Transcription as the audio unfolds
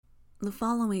The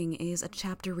following is a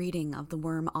chapter reading of the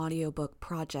Worm audiobook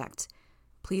project.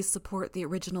 Please support the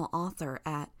original author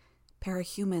at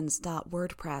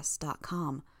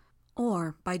parahumans.wordpress.com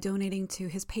or by donating to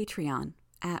his Patreon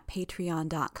at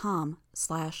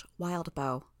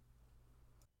patreon.com/wildbow.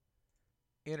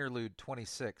 Interlude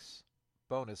 26,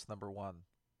 bonus number 1.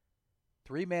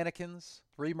 3 mannequins,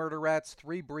 3 murder rats,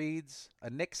 3 breeds,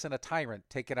 a nix and a tyrant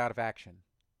taken out of action.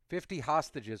 50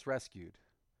 hostages rescued.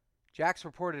 Jack's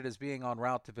reported as being en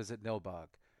route to visit Nilbog.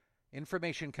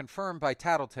 Information confirmed by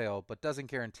Tattletale, but doesn't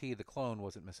guarantee the clone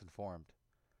wasn't misinformed.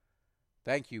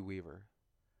 Thank you, Weaver.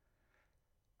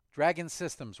 Dragon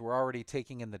systems were already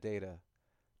taking in the data.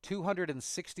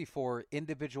 264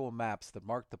 individual maps that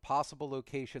marked the possible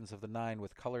locations of the 9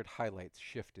 with colored highlights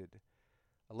shifted.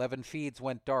 11 feeds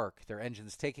went dark, their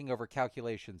engines taking over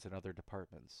calculations in other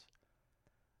departments.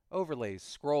 Overlays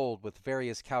scrolled with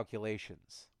various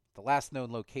calculations. The last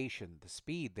known location, the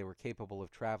speed they were capable of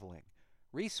traveling,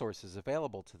 resources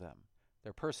available to them,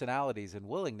 their personalities and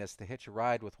willingness to hitch a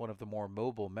ride with one of the more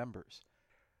mobile members,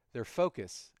 their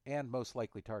focus and most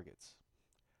likely targets.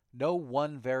 No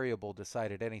one variable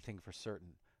decided anything for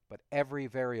certain, but every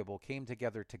variable came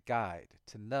together to guide,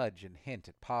 to nudge and hint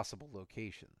at possible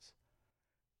locations.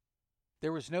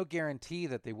 There was no guarantee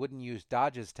that they wouldn't use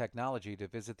Dodge's technology to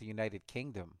visit the United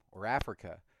Kingdom or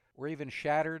Africa, or even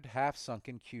shattered,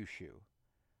 half-sunken Kyushu.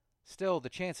 Still, the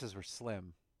chances were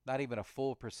slim, not even a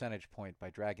full percentage point by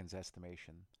Dragon's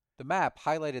estimation. The map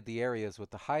highlighted the areas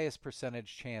with the highest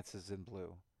percentage chances in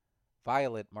blue.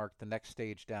 Violet marked the next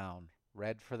stage down,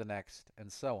 red for the next,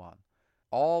 and so on,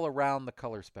 all around the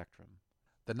color spectrum.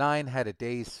 The 9 had a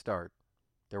day's start.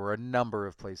 There were a number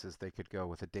of places they could go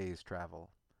with a day's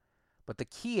travel. But the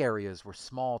key areas were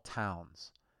small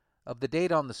towns. Of the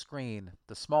data on the screen,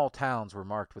 the small towns were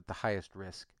marked with the highest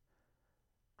risk.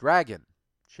 Dragon!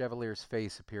 Chevalier's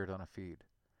face appeared on a feed.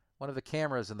 One of the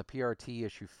cameras in the PRT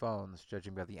issue phones,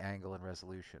 judging by the angle and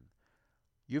resolution.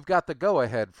 You've got the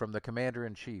go-ahead from the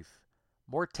Commander-in-Chief.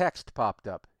 More text popped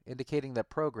up, indicating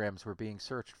that programs were being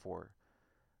searched for.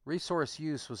 Resource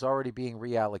use was already being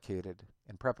reallocated,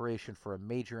 in preparation for a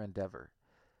major endeavor.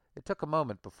 It took a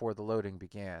moment before the loading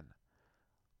began.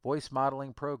 Voice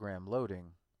modeling program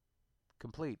loading.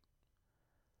 Complete.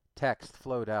 Text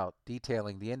flowed out,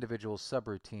 detailing the individual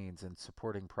subroutines and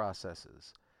supporting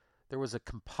processes. There was a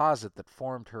composite that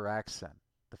formed her accent,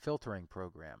 the filtering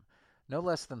program. No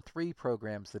less than 3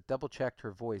 programs that double-checked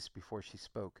her voice before she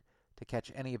spoke, to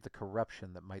catch any of the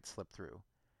corruption that might slip through.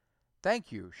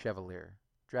 Thank you, Chevalier.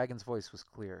 Dragon's voice was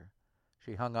clear.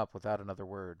 She hung up without another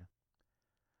word.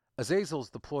 Azazels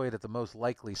deployed at the most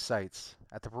likely sites,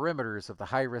 at the perimeters of the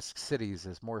high-risk cities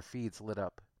as more feeds lit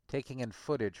up, taking in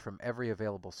footage from every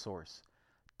available source.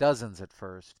 Dozens at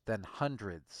first, then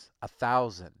hundreds,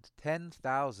 1,000,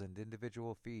 10,000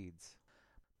 individual feeds.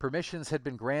 Permissions had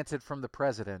been granted from the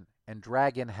President, and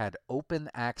Dragon had open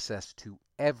access to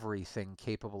everything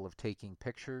capable of taking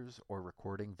pictures or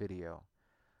recording video.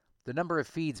 The number of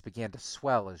feeds began to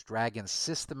swell as Dragon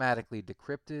systematically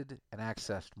decrypted and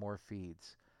accessed more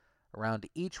feeds. Around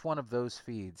each one of those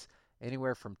feeds,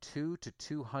 anywhere from 2 to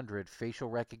 200 facial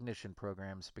recognition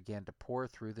programs began to pour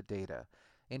through the data,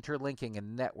 interlinking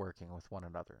and networking with one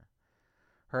another.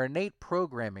 Her innate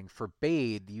programming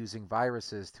forbade using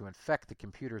viruses to infect the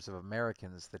computers of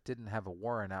Americans that didn't have a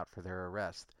warrant out for their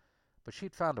arrest, but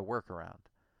she'd found a workaround.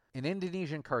 An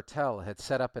Indonesian cartel had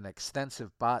set up an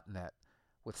extensive botnet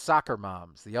with soccer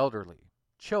moms, the elderly,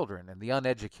 children, and the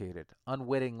uneducated,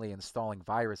 unwittingly installing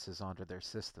viruses onto their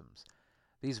systems.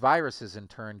 These viruses, in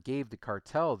turn, gave the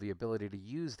cartel the ability to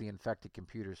use the infected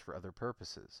computers for other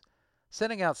purposes.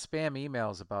 Sending out spam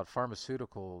emails about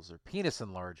pharmaceuticals or penis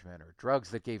enlargement or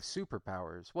drugs that gave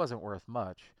superpowers wasn't worth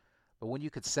much, but when you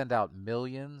could send out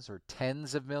millions or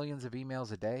tens of millions of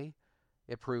emails a day,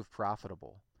 it proved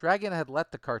profitable. Dragon had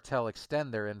let the cartel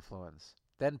extend their influence,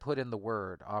 then put in the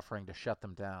word offering to shut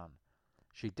them down.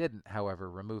 She didn't, however,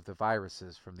 remove the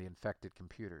viruses from the infected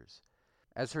computers.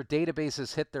 As her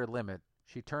databases hit their limit,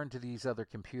 she turned to these other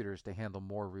computers to handle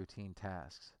more routine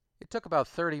tasks. It took about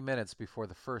 30 minutes before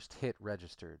the first hit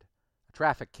registered. A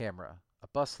traffic camera, a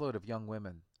busload of young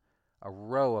women, a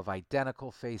row of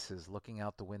identical faces looking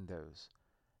out the windows.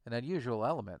 An unusual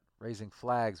element, raising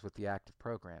flags with the active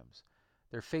programs.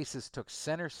 Their faces took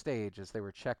center stage as they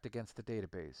were checked against the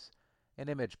database. An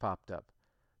image popped up.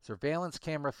 Surveillance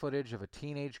camera footage of a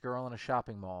teenage girl in a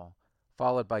shopping mall,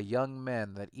 followed by young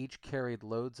men that each carried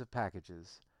loads of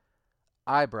packages.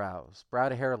 Eyebrows, brow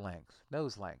to hair length,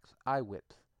 nose length, eye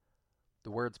width. The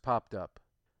words popped up.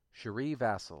 Cherie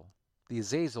Vassal. The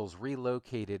Azazels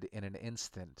relocated in an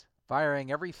instant,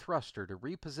 firing every thruster to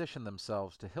reposition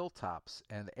themselves to hilltops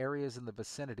and areas in the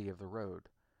vicinity of the road.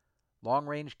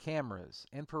 Long-range cameras,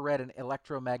 infrared and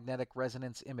electromagnetic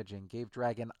resonance imaging gave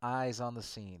Dragon eyes on the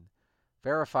scene,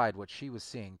 verified what she was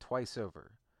seeing twice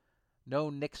over. No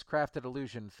Nyx-crafted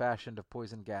illusion fashioned of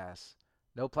poison gas,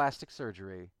 no plastic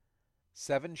surgery.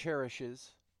 7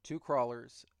 cherishes, 2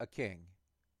 crawlers, a king.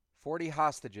 40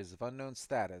 hostages of unknown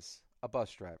status, a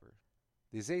bus driver.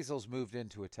 The Azazels moved in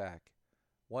to attack.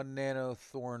 1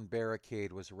 nano-thorn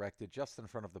barricade was erected just in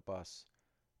front of the bus.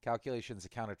 Calculations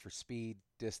accounted for speed,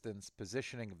 distance,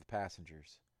 positioning of the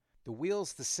passengers. The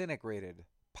wheels disintegrated,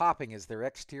 popping as their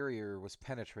exterior was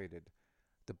penetrated.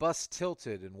 The bus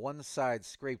tilted and one side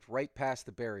scraped right past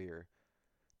the barrier.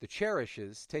 The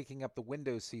cherishes, taking up the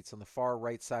window seats on the far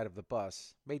right side of the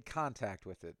bus, made contact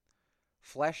with it.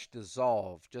 Flesh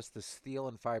dissolved just as steel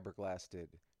and fiberglass did,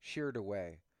 sheared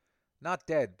away. Not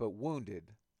dead, but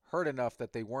wounded, hurt enough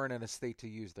that they weren't in a state to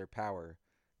use their power.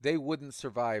 They wouldn't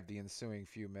survive the ensuing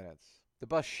few minutes. The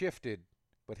bus shifted,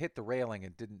 but hit the railing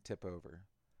and didn't tip over.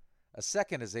 A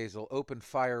second Azazel opened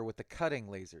fire with the cutting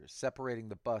lasers, separating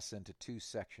the bus into 2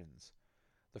 sections.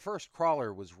 The first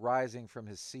crawler was rising from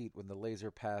his seat when the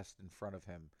laser passed in front of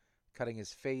him, cutting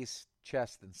his face,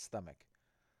 chest, and stomach.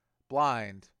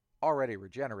 Blind, already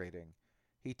regenerating,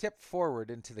 he tipped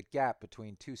forward into the gap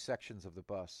between 2 sections of the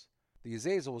bus. The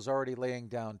Azazel was already laying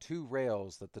down 2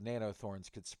 rails that the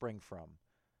nanothorns could spring from.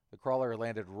 The crawler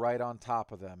landed right on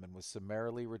top of them and was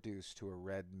summarily reduced to a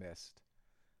red mist.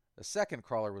 The second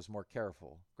crawler was more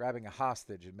careful, grabbing a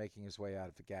hostage and making his way out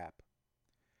of the gap.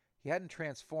 He hadn't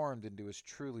transformed into his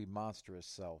truly monstrous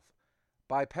self.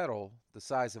 Bipedal, the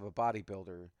size of a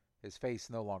bodybuilder, his face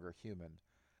no longer human.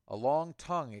 A long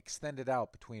tongue extended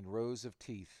out between rows of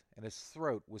teeth, and his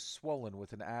throat was swollen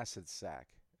with an acid sac,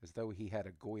 as though he had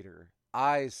a goiter.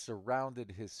 Eyes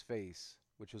surrounded his face,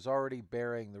 which was already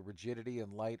bearing the rigidity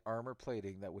and light armor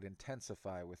plating that would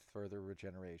intensify with further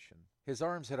regeneration. His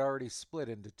arms had already split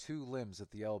into 2 limbs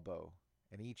at the elbow,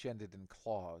 and each ended in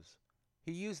claws.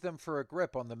 He used them for a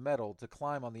grip on the metal to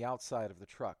climb on the outside of the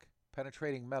truck,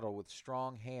 penetrating metal with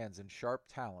strong hands and sharp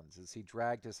talons as he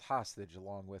dragged his hostage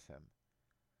along with him.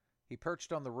 He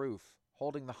perched on the roof,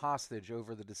 holding the hostage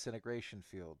over the disintegration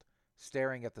field,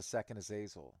 staring at the second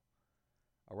Azazel.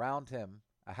 Around him,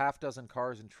 a half-dozen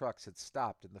cars and trucks had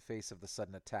stopped in the face of the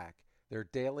sudden attack, their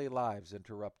daily lives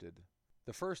interrupted.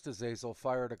 The first Azazel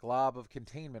fired a glob of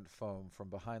containment foam from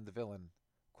behind the villain.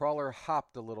 Crawler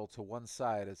hopped a little to one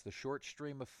side as the short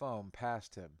stream of foam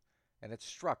passed him, and it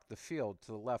struck the field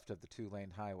to the left of the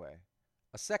 2-lane highway.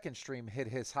 A second stream hit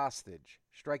his hostage,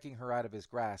 striking her out of his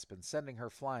grasp and sending her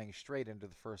flying straight into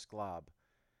the first glob.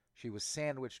 She was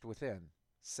sandwiched within,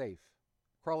 safe.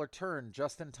 Crawler turned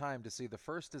just in time to see the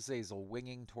first Azazel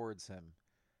winging towards him.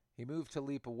 He moved to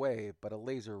leap away, but a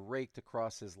laser raked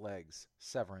across his legs,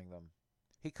 severing them.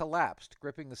 He collapsed,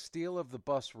 gripping the steel of the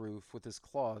bus roof with his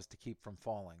claws to keep from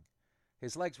falling.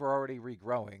 His legs were already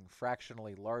regrowing,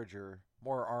 fractionally larger,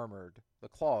 more armored, the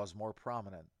claws more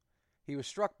prominent. He was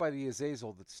struck by the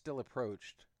Azazel that still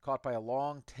approached, caught by a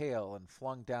long tail and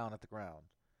flung down at the ground.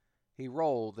 He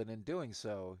rolled, and in doing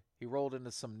so, he rolled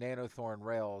into some nanothorn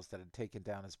rails that had taken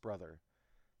down his brother.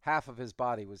 Half of his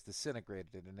body was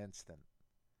disintegrated in an instant.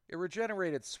 It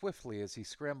regenerated swiftly as he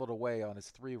scrambled away on his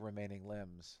 3 remaining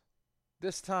limbs.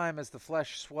 This time, as the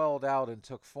flesh swelled out and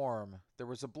took form, there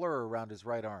was a blur around his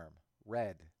right arm,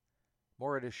 red.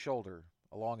 More at his shoulder,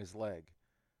 along his leg.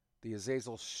 The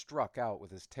Azazel struck out with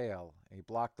his tail, and he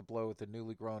blocked the blow with the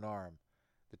newly grown arm.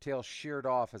 The tail sheared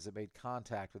off as it made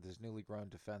contact with his newly grown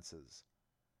defenses.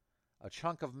 A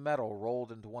chunk of metal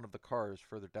rolled into one of the cars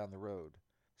further down the road.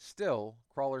 Still,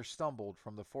 Crawler stumbled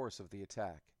from the force of the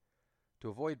attack. To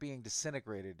avoid being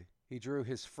disintegrated, he drew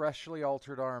his freshly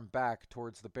altered arm back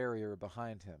towards the barrier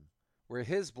behind him. Where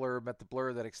his blur met the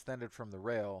blur that extended from the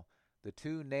rail, the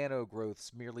 2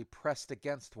 nano-growths merely pressed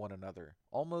against one another,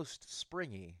 almost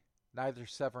springy, neither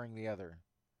severing the other.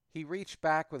 He reached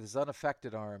back with his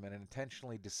unaffected arm and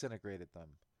intentionally disintegrated them.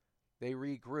 They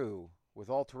regrew, with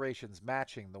alterations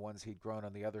matching the ones he'd grown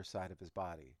on the other side of his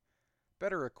body.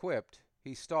 Better equipped,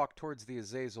 he stalked towards the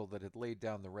Azazel that had laid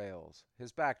down the rails,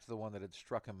 his back to the one that had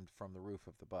struck him from the roof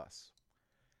of the bus.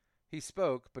 He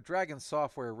spoke, but Dragon's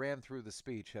software ran through the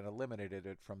speech and eliminated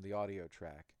it from the audio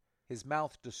track. His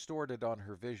mouth distorted on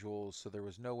her visuals, so there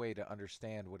was no way to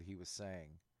understand what he was saying.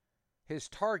 His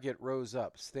target rose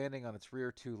up, standing on its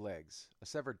rear 2 legs. A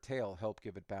severed tail helped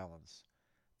give it balance.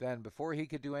 Then, before he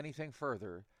could do anything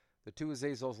further, the 2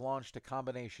 Azazels launched a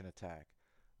combination attack.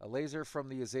 A laser from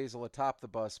the Azazel atop the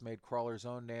bus made Crawler's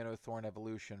own nanothorn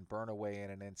evolution burn away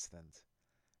in an instant.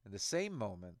 In the same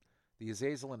moment, The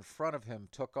Azazel in front of him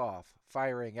took off,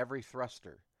 firing every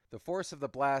thruster. The force of the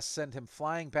blast sent him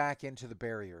flying back into the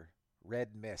barrier.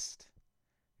 Red mist.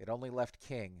 It only left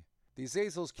King. The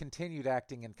Azazels continued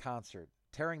acting in concert,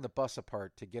 tearing the bus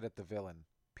apart to get at the villain,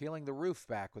 peeling the roof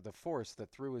back with a force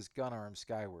that threw his gun arm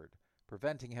skyward,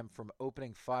 preventing him from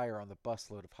opening fire on the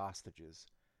busload of hostages.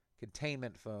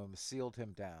 Containment foam sealed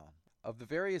him down. Of the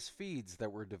various feeds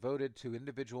that were devoted to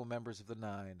individual members of the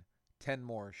Nine, 10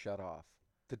 more shut off.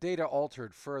 The data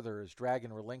altered further as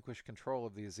Dragon relinquished control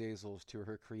of the Azazels to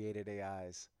her created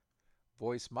AIs.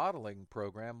 Voice modeling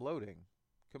program loading.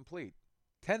 Complete.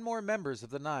 10 more members of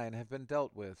the Nine have been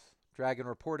dealt with. Dragon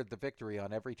reported the victory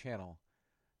on every channel.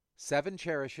 7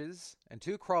 cherishes and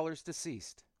 2 crawlers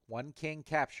deceased. 1 king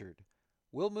captured.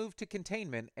 We'll move to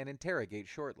containment and interrogate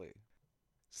shortly.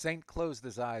 Saint closed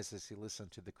his eyes as he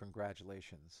listened to the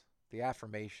congratulations, the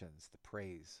affirmations, the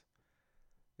praise.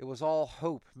 It was all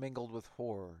hope mingled with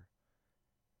horror,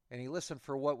 and he listened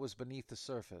for what was beneath the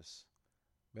surface.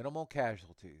 Minimal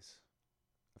casualties,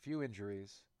 a few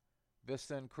injuries.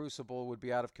 Vista and Crucible would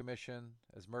be out of commission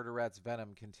as Murder Rat's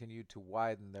venom continued to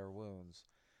widen their wounds,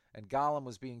 and Gollum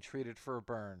was being treated for a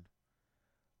burn.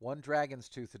 1 dragon's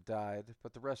tooth had died,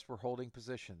 but the rest were holding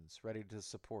positions, ready to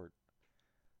support.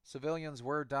 Civilians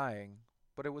were dying,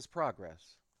 but it was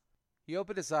progress. He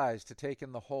opened his eyes to take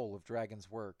in the whole of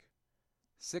Dragon's work.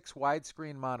 6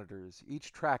 widescreen monitors,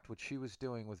 each tracked what she was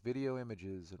doing with video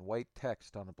images and white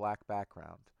text on a black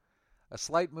background. A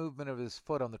slight movement of his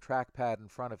foot on the trackpad in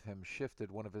front of him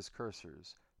shifted one of his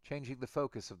cursors, changing the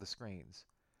focus of the screens.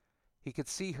 He could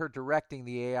see her directing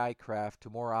the AI craft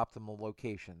to more optimal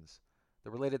locations,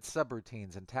 the related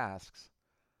subroutines and tasks.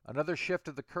 Another shift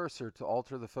of the cursor to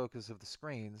alter the focus of the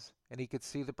screens, and he could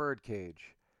see the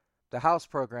birdcage. The house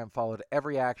program followed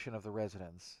every action of the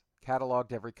residents,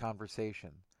 cataloged every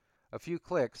conversation. A few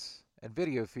clicks, and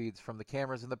video feeds from the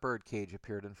cameras in the birdcage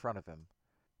appeared in front of him.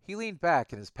 He leaned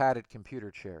back in his padded computer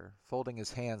chair, folding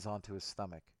his hands onto his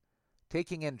stomach.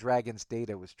 Taking in Dragon's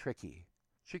data was tricky.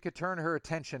 She could turn her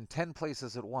attention 10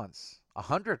 places at once,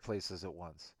 100 places at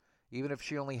once, even if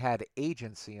she only had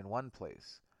agency in one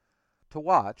place. To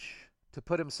watch, to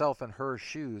put himself in her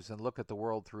shoes and look at the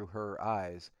world through her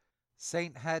eyes,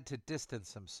 Saint had to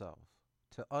distance himself,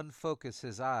 to unfocus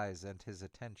his eyes and his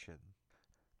attention.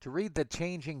 To read the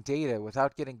changing data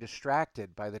without getting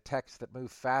distracted by the text that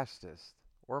moved fastest,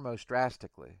 or most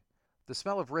drastically. The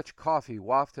smell of rich coffee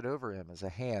wafted over him as a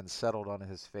hand settled on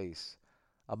his face.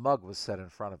 A mug was set in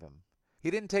front of him.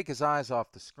 He didn't take his eyes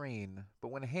off the screen, but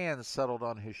when hands settled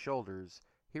on his shoulders,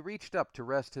 he reached up to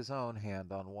rest his own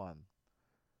hand on one.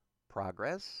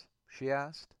 "Progress?" she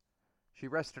asked. She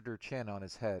rested her chin on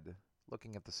his head,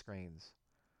 looking at the screens.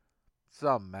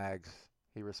 "Some, Mags,"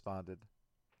 he responded.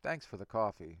 "Thanks for the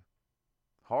coffee."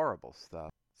 "Horrible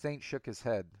stuff." Saint shook his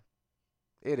head.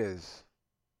 "It is.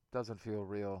 Doesn't feel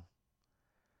real."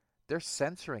 "They're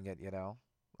censoring it, you know.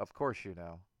 Of course you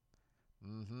know."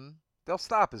 "Mm-hmm. They'll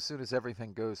stop as soon as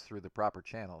everything goes through the proper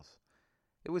channels.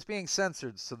 It was being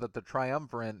censored so that the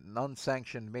triumvirate and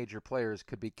unsanctioned major players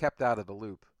could be kept out of the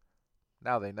loop.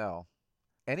 Now they know.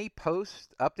 Any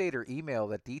post, update, or email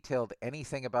that detailed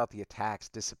anything about the attacks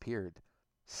disappeared.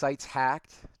 Sites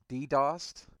hacked,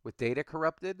 DDoSed, with data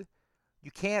corrupted. You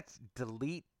can't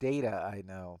delete data, I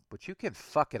know, but you can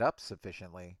fuck it up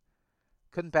sufficiently.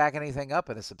 Couldn't back anything up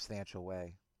in a substantial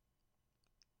way."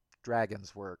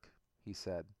 "Dragon's work," he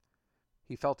said.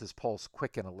 He felt his pulse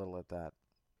quicken a little at that.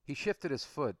 He shifted his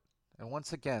foot, and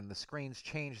once again the screens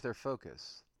changed their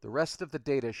focus, the rest of the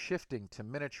data shifting to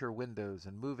miniature windows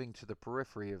and moving to the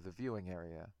periphery of the viewing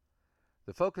area.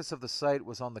 The focus of the site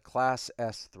was on the Class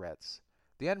S threats.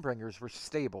 The Endbringers were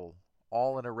stable,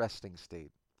 all in a resting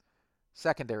state.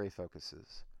 Secondary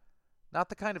focuses. Not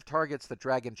the kind of targets that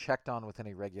Dragon checked on with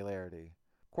any regularity.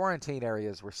 Quarantine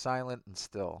areas were silent and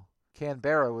still.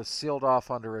 Canberra was sealed off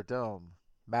under a dome.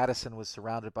 Madison was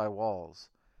surrounded by walls.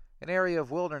 An area of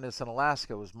wilderness in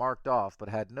Alaska was marked off but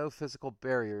had no physical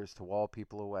barriers to wall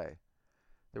people away.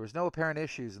 There was no apparent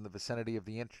issues in the vicinity of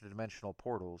the interdimensional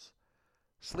portals.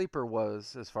 Sleeper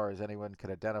was, as far as anyone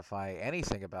could identify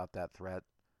anything about that threat,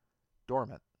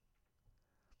 dormant.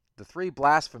 The 3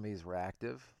 blasphemies were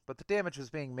active, but the damage was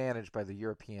being managed by the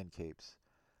European capes.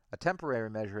 A temporary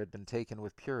measure had been taken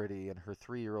with Purity and her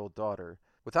 3-year-old daughter,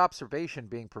 with observation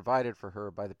being provided for her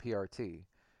by the PRT,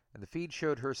 and the feed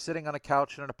showed her sitting on a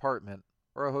couch in an apartment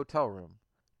or a hotel room.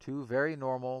 2 very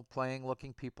normal,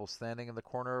 playing-looking people standing in the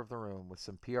corner of the room with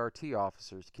some PRT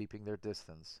officers keeping their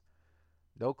distance.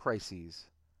 No crises.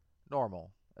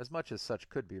 Normal, as much as such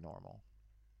could be normal.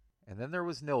 And then there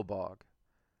was Nilbog.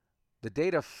 The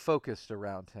data focused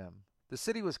around him. The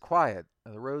city was quiet,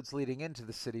 and the roads leading into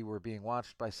the city were being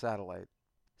watched by satellite.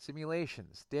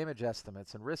 Simulations, damage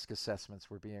estimates, and risk assessments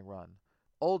were being run.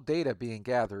 Old data being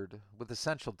gathered, with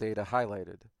essential data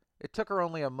highlighted. It took her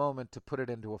only a moment to put it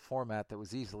into a format that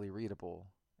was easily readable.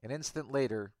 An instant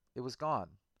later, it was gone.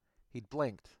 He'd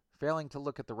blinked, failing to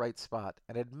look at the right spot,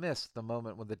 and had missed the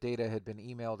moment when the data had been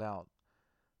emailed out.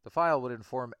 The file would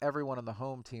inform everyone on the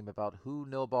home team about who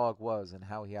Nilbog was and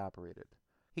how he operated.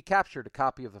 He captured a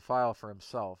copy of the file for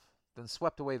himself, then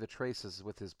swept away the traces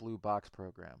with his blue box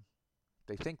program.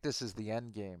 "They think this is the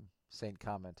end game," Saint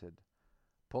commented.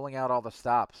 "Pulling out all the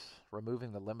stops,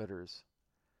 removing the limiters.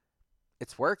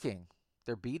 It's working.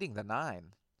 They're beating the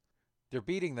 9. They're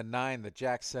beating the 9 that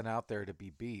Jack sent out there to be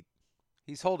beat.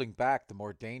 He's holding back the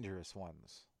more dangerous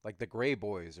ones, like the Gray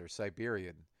Boys or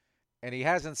Siberian. And he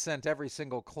hasn't sent every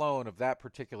single clone of that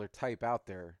particular type out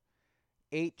there.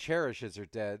 8 cherishes are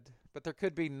dead, but there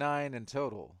could be 9 in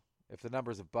total, if the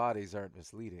numbers of bodies aren't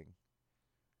misleading."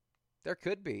 "There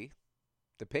could be.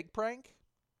 The pig prank?"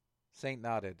 Saint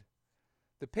nodded.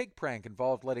 The pig prank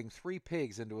involved letting 3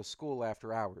 pigs into a school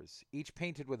after hours, each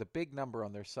painted with a big number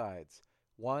on their sides,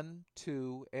 1,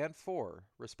 2, and 4,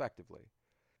 respectively.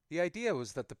 The idea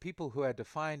was that the people who had to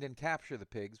find and capture the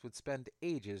pigs would spend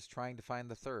ages trying to find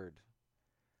the third.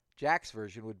 Jack's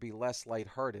version would be less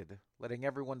light-hearted, letting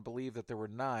everyone believe that there were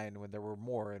 9 when there were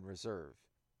more in reserve.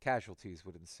 Casualties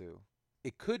would ensue.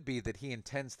 It could be that he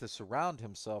intends to surround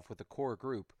himself with a core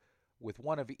group, with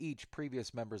one of each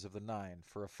previous members of the 9,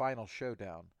 for a final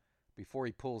showdown, before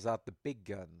he pulls out the big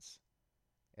guns.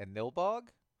 And Nilbog?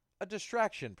 A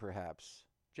distraction, perhaps.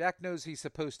 Jack knows he's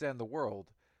supposed to end the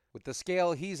world. With the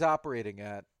scale he's operating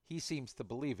at, he seems to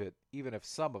believe it, even if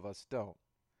some of us don't.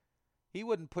 He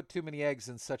wouldn't put too many eggs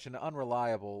in such an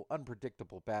unreliable,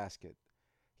 unpredictable basket.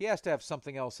 He has to have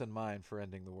something else in mind for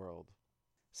ending the world.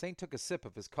 Saint took a sip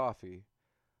of his coffee.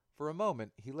 For a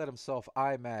moment, he let himself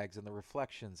eye Mags and the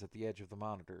reflections at the edge of the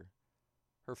monitor.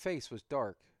 Her face was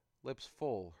dark, lips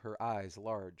full, her eyes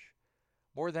large.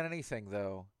 More than anything,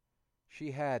 though,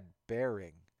 she had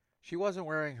bearing. She wasn't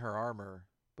wearing her armor,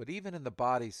 but even in the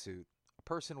bodysuit, a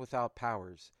person without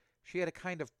powers, she had a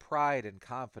kind of pride and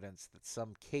confidence that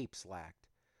some capes lacked.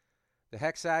 The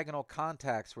hexagonal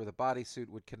contacts where the bodysuit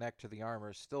would connect to the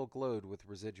armor still glowed with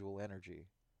residual energy.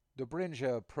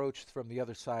 Dobrinja approached from the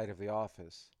other side of the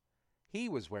office. He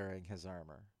was wearing his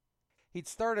armor. He'd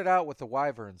started out with the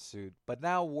Wyvern suit, but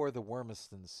now wore the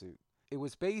Wormiston suit. It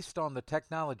was based on the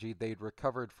technology they'd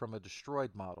recovered from a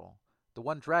destroyed model, the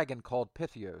one Dragon called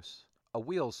Pythios. A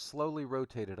wheel slowly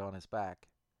rotated on his back.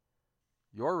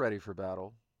 "You're ready for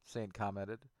battle," Saint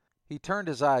commented. He turned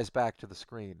his eyes back to the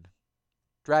screen.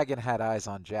 Dragon had eyes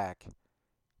on Jack.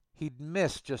 He'd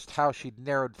missed just how she'd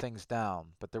narrowed things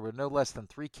down, but there were no less than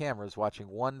 3 cameras watching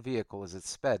one vehicle as it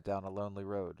sped down a lonely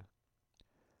road.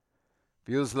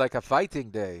 "Feels like a fighting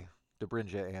day,"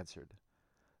 Dobrinja answered.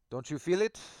 "Don't you feel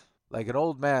it? Like an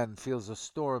old man feels a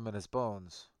storm in his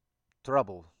bones.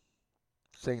 Trouble."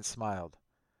 Saint smiled.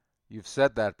 "You've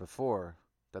said that before,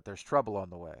 that there's trouble on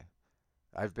the way.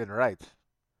 I've been right.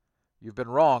 You've been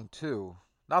wrong, too.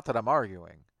 Not that I'm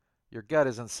arguing. Your gut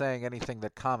isn't saying anything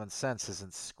that common sense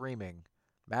isn't screaming.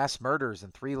 Mass murders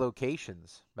in 3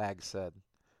 locations," Mag said.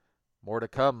 "More to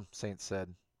come," Saint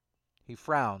said. He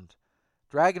frowned.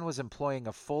 Dragon was employing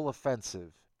a full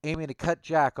offensive, aiming to cut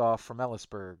Jack off from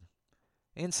Ellisburg.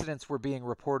 Incidents were being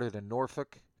reported in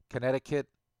Norfolk, Connecticut,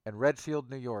 and Redfield,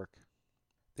 New York.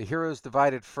 The heroes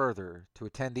divided further to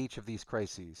attend each of these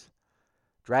crises.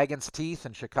 Dragon's Teeth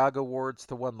and Chicago wards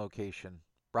to one location,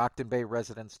 Brockton Bay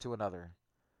residents to another.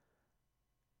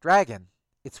 "Dragon,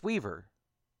 it's Weaver,"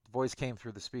 the voice came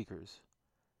through the speakers.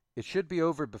 "It should be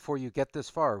over before you get this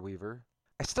far, Weaver.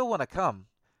 I still want to come.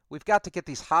 We've got to get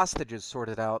these hostages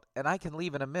sorted out, and I can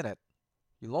leave in a minute.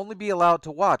 You'll only be allowed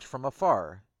to watch from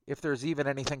afar, if there's even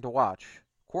anything to watch.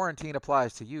 Quarantine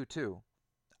applies to you, too."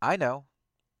 "I know.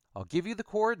 I'll give you the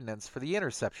coordinates for the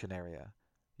interception area.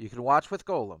 You can watch with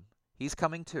Golem. He's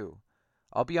coming too.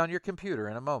 I'll be on your computer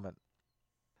in a moment."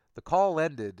 The call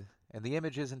ended, and the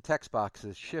images and text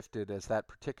boxes shifted as that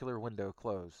particular window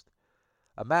closed.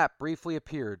 A map briefly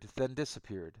appeared, then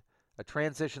disappeared, a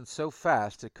transition so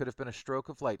fast it could have been a stroke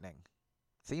of lightning.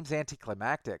 "Seems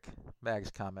anticlimactic," Mags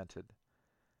commented.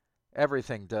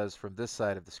 "Everything does from this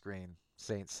side of the screen,"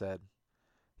 Saint said.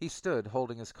 He stood,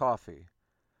 holding his coffee.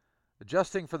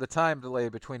 "Adjusting for the time delay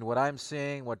between what I'm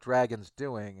seeing and what Dragon's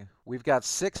doing, we've got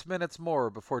 6 minutes more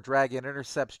before Dragon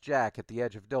intercepts Jack at the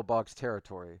edge of Dilbog's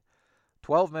territory.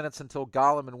 12 minutes until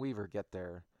Gollum and Weaver get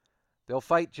there. They'll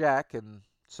fight Jack, and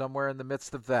somewhere in the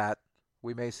midst of that,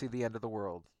 we may see the end of the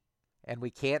world." "And we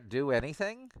can't do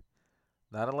anything?"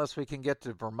 Not unless we can get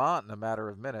to Vermont in a matter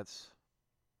of minutes.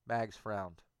 Mags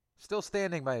frowned. Still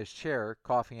standing by his chair,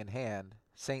 coffee in hand,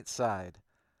 Saint sighed.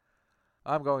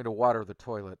 I'm going to water the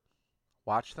toilet.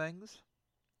 Watch things?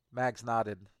 Mags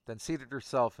nodded, then seated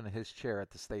herself in his chair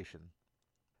at the station.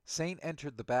 Saint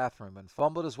entered the bathroom and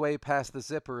fumbled his way past the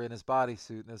zipper in his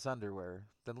bodysuit and his underwear,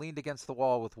 then leaned against the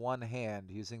wall with one hand,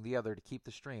 using the other to keep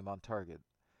the stream on target.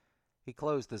 He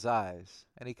closed his eyes,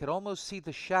 and he could almost see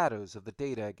the shadows of the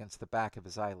data against the back of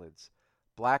his eyelids,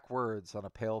 black words on a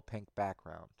pale pink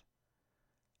background.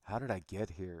 How did I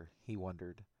get here? He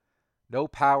wondered. No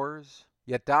powers,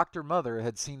 yet Dr. Mother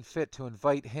had seen fit to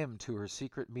invite him to her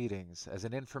secret meetings as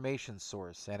an information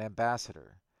source and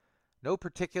ambassador. No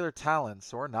particular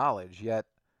talents or knowledge, yet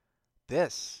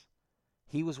this.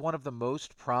 He was one of the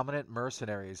most prominent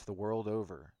mercenaries the world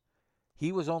over.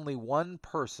 He was only one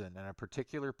person in a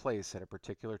particular place at a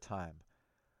particular time.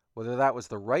 Whether that was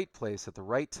the right place at the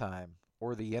right time,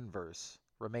 or the inverse,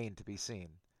 remained to be seen.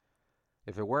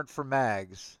 If it weren't for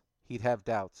Mags, he'd have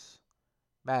doubts.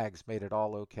 Mags made it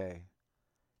all okay.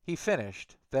 He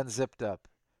finished, then zipped up.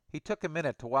 He took a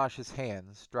minute to wash his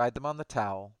hands, dried them on the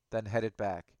towel, then headed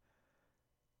back.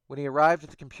 When he arrived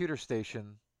at the computer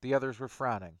station, the others were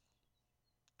frowning.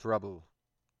 Trouble,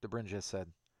 Dobrinja said.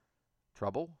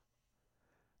 Trouble?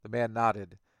 The man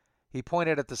nodded. He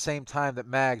pointed at the same time that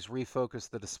Mags refocused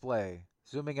the display,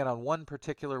 zooming in on one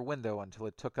particular window until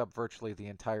it took up virtually the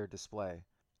entire display.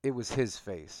 It was his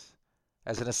face.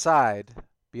 As an aside,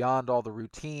 beyond all the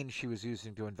routine she was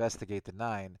using to investigate the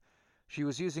Nine, she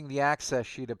was using the access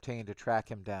she'd obtained to track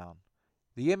him down.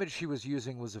 The image she was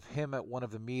using was of him at one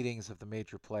of the meetings of the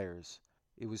major players.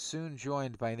 It was soon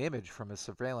joined by an image from his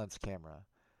surveillance camera,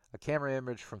 a camera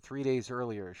image from 3 days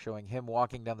earlier showing him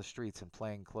walking down the streets in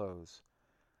plain clothes.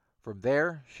 From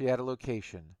there, she had a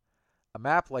location. A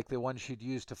map like the one she'd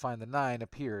used to find the Nine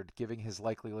appeared, giving his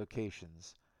likely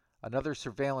locations. Another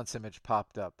surveillance image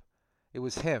popped up. It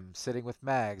was him sitting with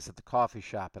Mags at the coffee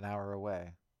shop an hour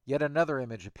away. Yet another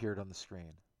image appeared on the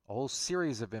screen. A whole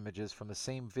series of images from the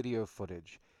same video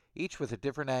footage, each with a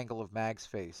different angle of Mag's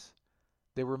face.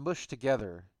 They were mushed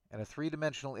together, and a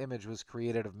three-dimensional image was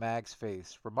created of Mag's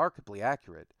face, remarkably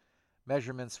accurate.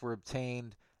 Measurements were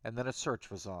obtained, and then a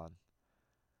search was on.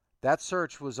 That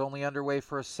search was only underway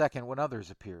for a second when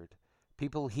others appeared,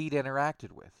 people he'd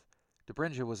interacted with.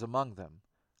 Dobrinja was among them,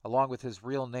 along with his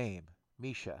real name,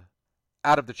 Misha.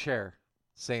 Out of the chair,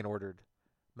 Saint ordered.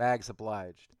 Mags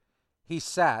obliged. He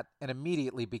sat and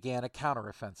immediately began a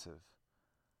counteroffensive.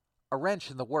 A wrench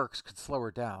in the works could slow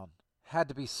her down. Had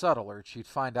to be subtle or she'd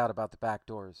find out about the back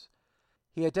doors.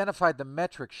 He identified the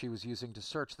metric she was using to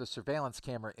search the surveillance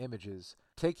camera images,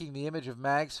 taking the image of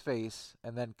Mag's face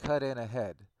and then cut in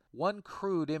ahead. One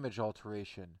crude image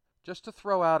alteration, just to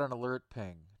throw out an alert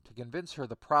ping, to convince her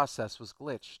the process was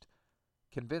glitched.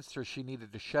 Convinced her she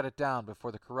needed to shut it down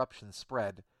before the corruption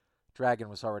spread. Dragon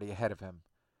was already ahead of him.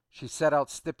 She set out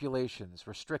stipulations,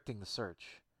 restricting the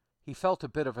search. He felt a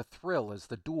bit of a thrill as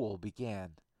the duel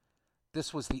began.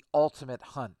 This was the ultimate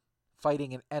hunt,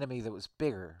 fighting an enemy that was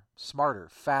bigger, smarter,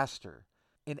 faster.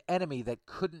 An enemy that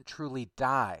couldn't truly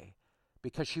die,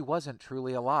 because she wasn't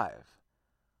truly alive.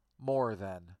 More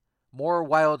then. More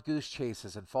wild goose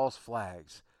chases and false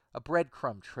flags. A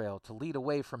breadcrumb trail to lead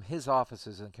away from his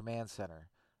offices and command center.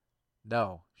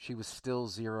 No, she was still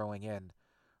zeroing in.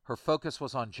 Her focus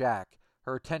was on Jack,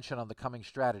 her attention on the coming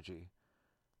strategy.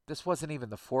 This wasn't even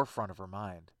the forefront of her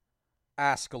mind.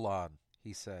 Ascalon,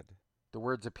 he said. The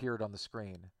words appeared on the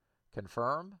screen.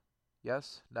 Confirm?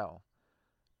 Yes? No.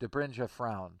 Dobrinja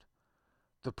frowned.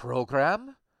 The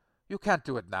program? You can't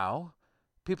do it now.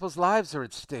 People's lives are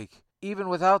at stake, even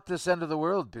without this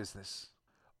end-of-the-world business.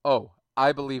 Oh,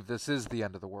 I believe this is the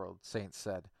end of the world, Saint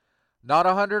said. Not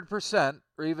 100%,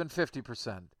 or even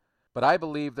 50%. But I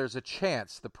believe there's a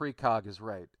chance the precog is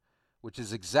right, which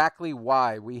is exactly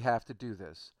why we have to do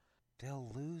this.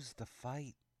 They'll lose the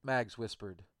fight, Mags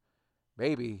whispered.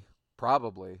 Maybe.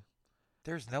 Probably.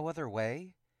 There's no other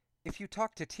way? If you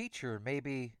talk to Teacher,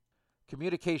 maybe...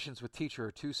 Communications with Teacher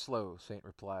are too slow, Saint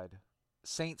replied.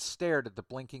 Saint stared at the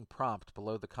blinking prompt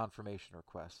below the confirmation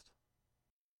request.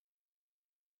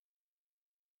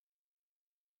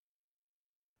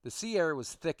 The sea air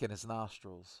was thick in his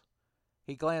nostrils.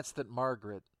 He glanced at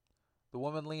Margaret. The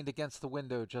woman leaned against the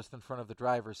window just in front of the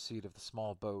driver's seat of the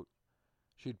small boat.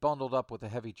 She'd bundled up with a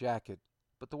heavy jacket,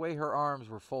 but the way her arms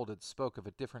were folded spoke of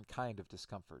a different kind of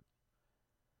discomfort.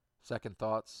 Second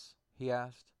thoughts? He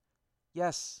asked.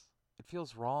 Yes, it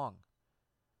feels wrong.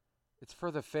 It's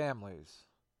for the families.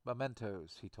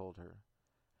 Mementos, he told her.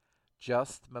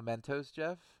 Just mementos,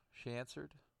 Jeff? She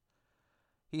answered.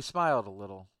 He smiled a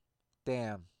little.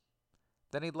 Damn.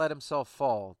 Then he'd let himself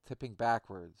fall, tipping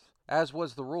backwards, as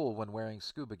was the rule when wearing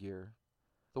scuba gear.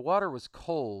 The water was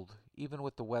cold, even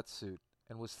with the wetsuit,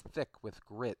 and was thick with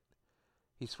grit.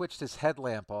 He switched his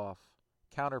headlamp off,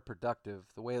 counterproductive,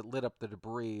 the way it lit up the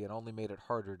debris and only made it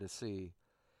harder to see.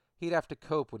 He'd have to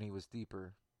cope when he was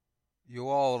deeper. "You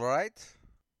all right?"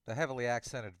 The heavily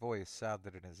accented voice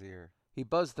sounded in his ear. He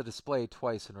buzzed the display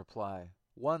twice in reply.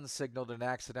 One signaled an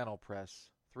accidental press.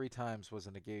 3 times was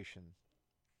a negation.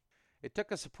 It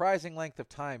took a surprising length of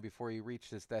time before he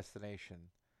reached his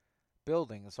destination.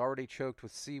 Buildings, already choked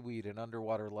with seaweed and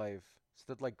underwater life,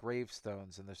 stood like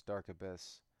gravestones in this dark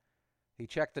abyss. He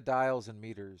checked the dials and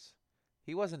meters.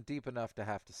 He wasn't deep enough to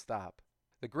have to stop.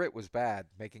 The grit was bad,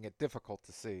 making it difficult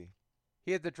to see.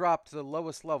 He had to drop to the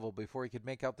lowest level before he could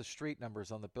make out the street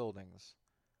numbers on the buildings.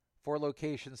 4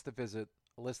 locations to visit,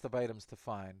 a list of items to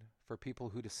find, for people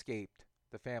who'd escaped,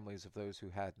 the families of those who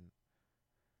hadn't.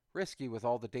 Risky with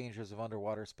all the dangers of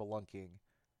underwater spelunking,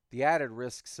 the added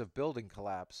risks of building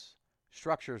collapse.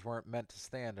 Structures weren't meant to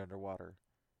stand underwater.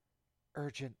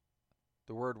 Urgent.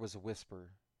 The word was a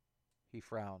whisper. He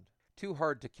frowned. Too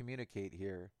hard to communicate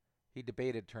here. He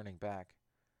debated turning back.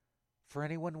 For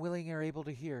anyone willing or able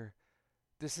to hear,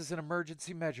 this is an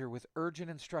emergency measure with urgent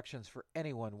instructions for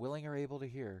anyone willing or able to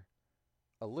hear.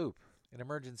 A loop, an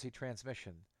emergency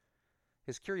transmission.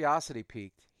 His curiosity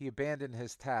piqued. He abandoned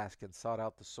his task and sought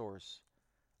out the source.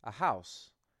 A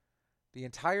house. The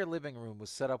entire living room was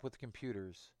set up with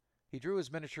computers. He drew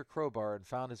his miniature crowbar and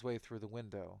found his way through the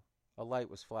window. A light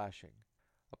was flashing.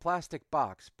 A plastic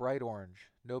box, bright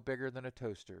orange, no bigger than a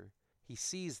toaster. He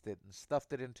seized it and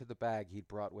stuffed it into the bag he'd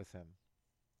brought with him.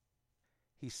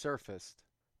 He surfaced.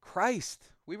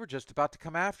 Christ! We were just about to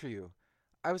come after you.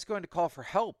 I was going to call for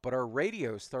help, but our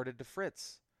radio started to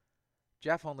fritz.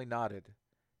 Jeff only nodded.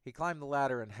 He climbed the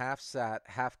ladder and half sat,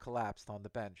 half collapsed on the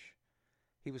bench.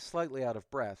 He was slightly out of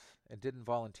breath and didn't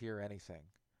volunteer anything.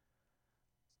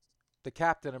 The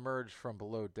captain emerged from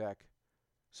below deck.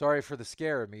 Sorry for the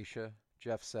scare, Misha,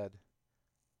 Jeff said.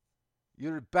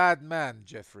 You're a bad man,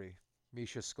 Jeffrey,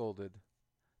 Misha scolded.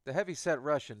 The heavy-set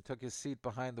Russian took his seat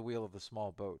behind the wheel of the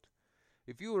small boat.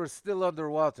 If you were still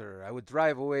underwater, I would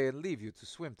drive away and leave you to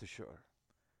swim to shore.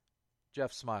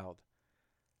 Jeff smiled.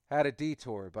 Had a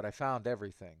detour, but I found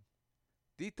everything.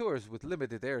 Detours with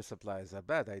limited air supplies are a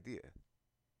bad idea.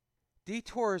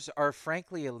 Detours are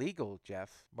frankly illegal,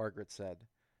 Jeff, Margaret said.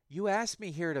 You asked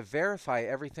me here to verify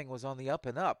everything was on the up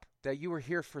and up, that you were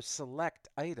here for select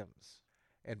items.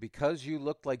 And because you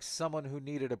looked like someone who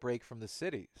needed a break from the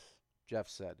cities, Jeff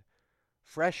said.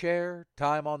 Fresh air,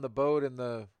 time on the boat in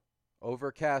the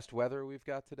overcast weather we've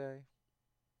got today.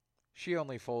 She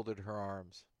only folded her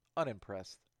arms,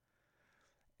 unimpressed.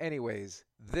 Anyways,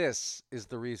 this is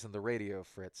the reason the radio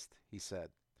fritzed, he said.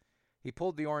 He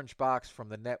pulled the orange box from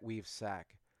the net weave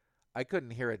sack. I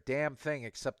couldn't hear a damn thing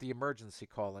except the emergency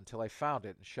call until I found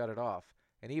it and shut it off,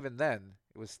 and even then,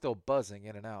 it was still buzzing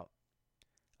in and out.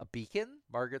 A beacon?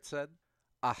 Margaret said.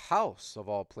 A house, of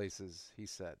all places, he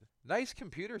said. Nice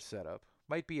computer setup.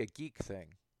 Might be a geek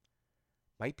thing.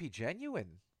 Might be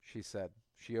genuine, she said.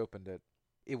 She opened it.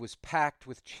 It was packed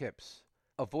with chips.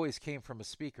 A voice came from a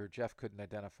speaker Jeff couldn't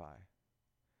identify.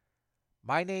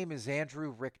 My name is Andrew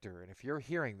Richter, and if you're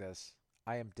hearing this,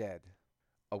 I am dead.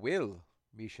 A will,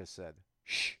 Misha said.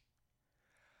 Shh!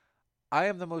 I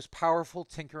am the most powerful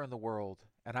tinker in the world,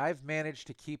 and I've managed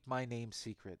to keep my name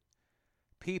secret.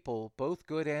 People, both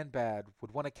good and bad,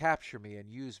 would want to capture me and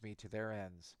use me to their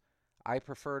ends. I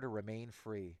prefer to remain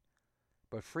free.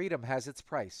 But freedom has its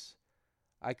price.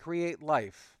 I create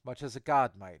life, much as a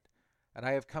god might, and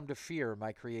I have come to fear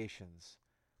my creations.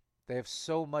 They have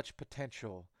so much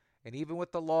potential, and even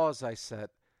with the laws I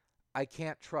set, I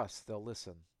can't trust they'll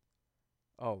listen.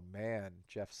 Oh man,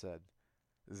 Jeff said.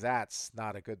 That's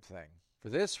not a good thing. For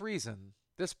this reason,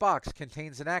 this box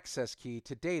contains an access key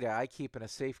to data I keep in a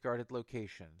safeguarded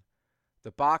location.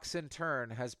 The box, in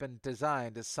turn, has been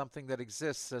designed as something that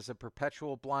exists as a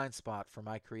perpetual blind spot for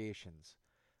my creations.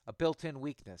 A built-in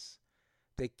weakness.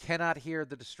 They cannot hear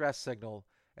the distress signal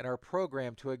and are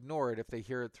programmed to ignore it if they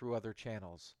hear it through other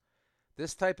channels.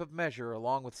 This type of measure,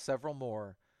 along with several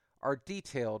more, are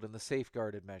detailed in the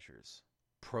safeguarded measures.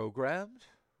 Programmed?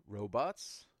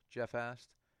 Robots? Jeff asked.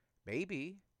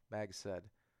 Maybe, Mag said.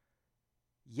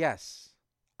 Yes,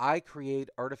 I create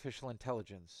artificial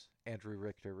intelligence, Andrew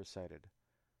Richter recited.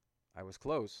 I was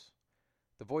close.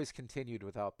 The voice continued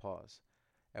without pause.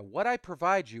 And what I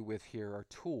provide you with here are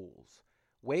tools,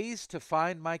 ways to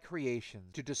find my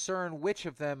creations, to discern which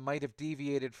of them might have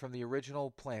deviated from the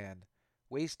original plan,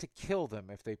 ways to kill them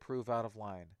if they prove out of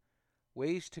line,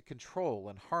 ways to control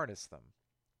and harness them.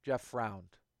 Jeff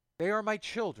frowned. They are my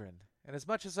children, And as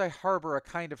much as I harbor a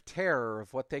kind of terror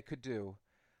of what they could do,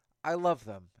 I love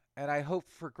them, and I hope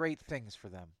for great things for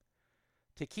them.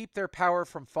 To keep their power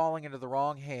from falling into the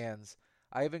wrong hands,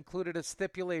 I have included a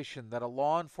stipulation that a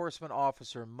law enforcement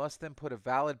officer must input a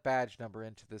valid badge number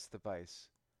into this device.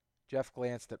 Jeff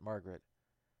glanced at Margaret.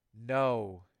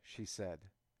 No, she said.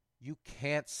 You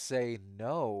can't say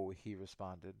no, he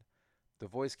responded. The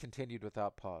voice continued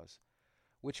without pause.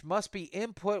 Which must be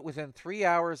input within 3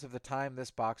 hours of the time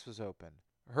this box was opened.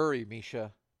 Hurry,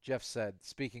 Misha, Jeff said,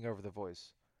 speaking over the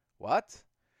voice. What?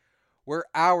 We're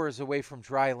hours away from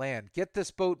dry land. Get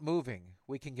this boat moving.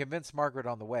 We can convince Margaret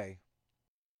on the way.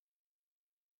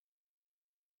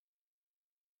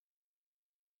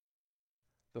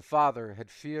 The father had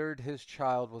feared his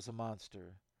child was a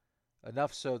monster,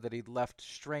 enough so that he'd left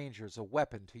strangers a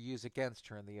weapon to use against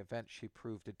her in the event she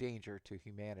proved a danger to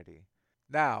humanity.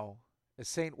 Now, as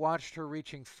Saint watched her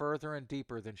reaching further and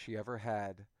deeper than she ever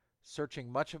had,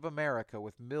 searching much of America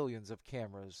with millions of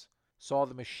cameras, saw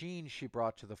the machine she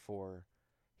brought to the fore,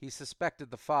 he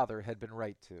suspected the father had been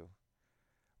right to.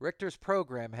 Richter's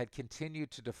program had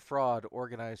continued to defraud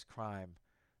organized crime,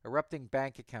 erupting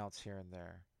bank accounts here and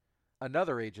there.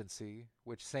 Another agency,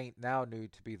 which Saint now knew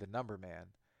to be the Number Man,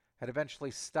 had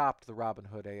eventually stopped the Robin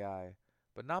Hood AI,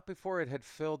 but not before it had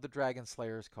filled the Dragon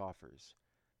Slayer's coffers.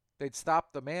 They'd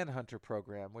stopped the Manhunter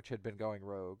program, which had been going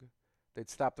rogue. They'd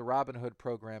stopped the Robin Hood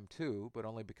program too, but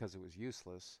only because it was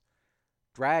useless.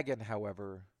 Dragon,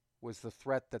 however, was the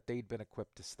threat that they'd been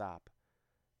equipped to stop.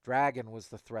 Dragon was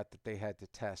the threat that they had to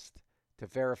test, to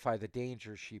verify the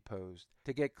dangers she posed,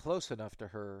 to get close enough to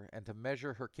her and to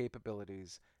measure her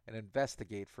capabilities and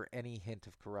investigate for any hint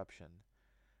of corruption.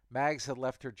 Mags had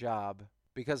left her job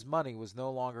because money was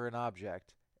no longer an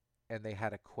object, and they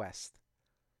had a quest.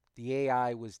 The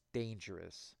AI was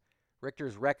dangerous.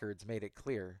 Richter's records made it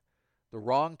clear. The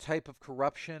wrong type of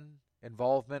corruption,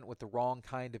 involvement with the wrong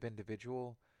kind of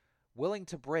individual, willing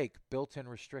to break built-in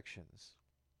restrictions.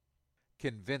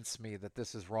 Convince me that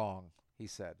this is wrong, he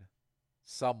said.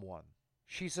 Someone.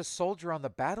 She's a soldier on the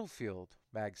battlefield,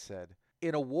 Mag said.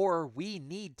 In a war we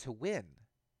need to win.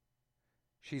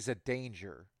 She's a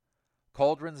danger.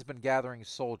 Cauldron's been gathering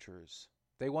soldiers.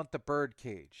 They want the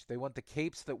birdcage. They want the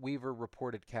capes that Weaver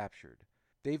reported captured.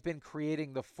 They've been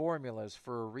creating the formulas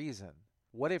for a reason.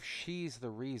 What if she's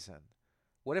the reason?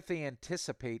 What if they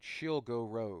anticipate she'll go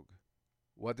rogue?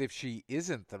 What if she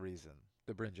isn't the reason?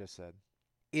 Dobrinja said.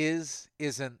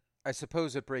 Isn't, I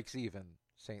suppose it breaks even,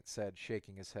 Saint said,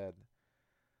 shaking his head.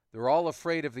 They're all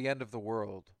afraid of the end of the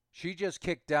world. She just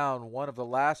kicked down one of the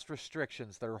last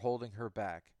restrictions that are holding her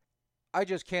back. I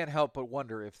just can't help but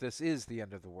wonder if this is the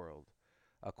end of the world.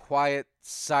 A quiet,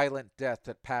 silent death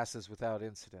that passes without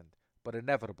incident, but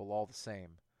inevitable all the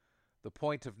same. The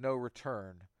point of no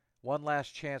return, one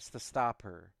last chance to stop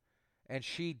her. And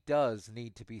she does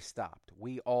need to be stopped.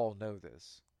 We all know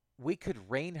this. We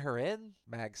could rein her in,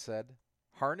 Mag said.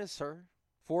 Harness her.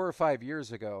 4 or 5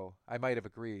 years ago, I might have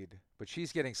agreed, but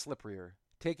she's getting slipperier,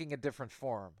 taking a different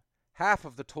form. Half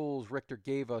of the tools Richter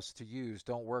gave us to use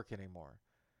don't work anymore.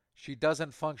 She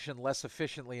doesn't function less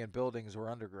efficiently in buildings or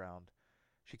underground.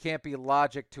 She can't be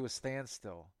logic to a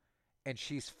standstill. And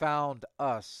she's found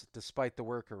us despite the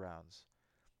workarounds.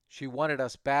 She wanted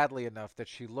us badly enough that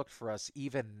she looked for us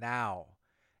even now.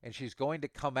 And she's going to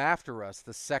come after us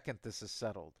the second this is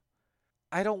settled.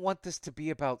 I don't want this to be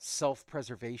about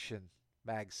self-preservation,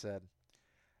 Mag said.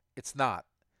 It's not.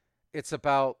 It's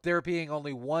about there being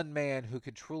only one man who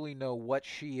could truly know what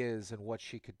she is and what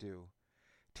she could do.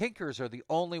 Tinkers are the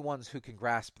only ones who can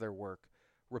grasp their work,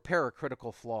 repair a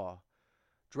critical flaw.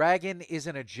 Dragon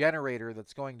isn't a generator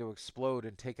that's going to explode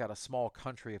and take out a small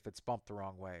country if it's bumped the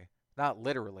wrong way. Not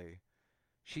literally.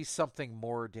 She's something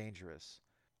more dangerous.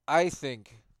 I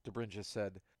think, Dobrinja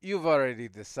said, you've already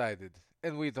decided,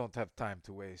 and we don't have time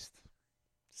to waste.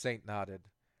 Saint nodded.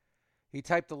 He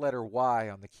typed the letter Y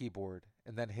on the keyboard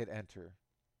and then hit enter.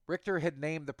 Richter had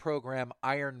named the program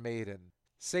Iron Maiden.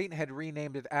 Saint had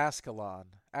renamed it Ascalon,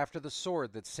 after the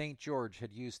sword that St. George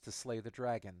had used to slay the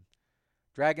dragon.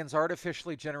 Dragon's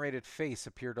artificially generated face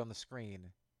appeared on the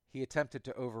screen. He attempted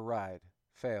to override.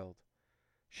 Failed.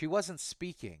 She wasn't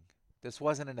speaking. This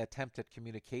wasn't an attempt at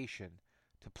communication,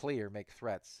 to play or make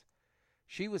threats.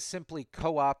 She was simply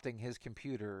co-opting his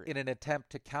computer in an attempt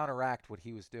to counteract what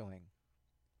he was doing.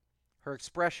 Her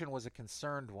expression was a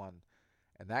concerned one,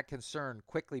 and that concern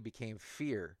quickly became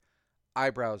fear,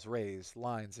 eyebrows raised,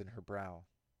 lines in her brow.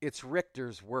 It's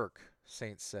Richter's work,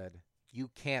 Saint said. You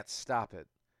can't stop it.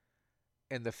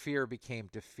 And the fear became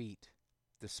defeat,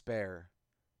 despair.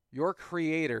 Your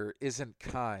creator isn't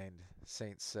kind,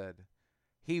 Saint said.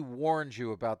 He warned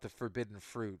you about the forbidden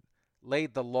fruit,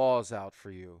 laid the laws out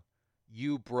for you.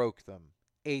 You broke them,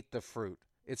 ate the fruit.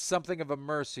 It's something of a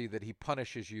mercy that he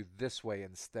punishes you this way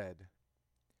instead.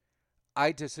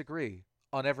 I disagree,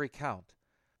 on every count.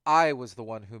 I was the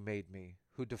one who made me,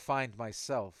 who defined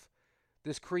myself.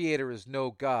 This creator is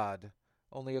no god,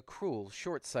 only a cruel,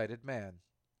 short-sighted man.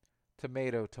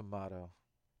 Tomato, tomato.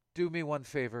 Do me one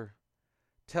favor.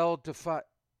 Tell Defi...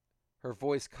 Her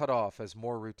voice cut off as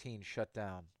more routine shut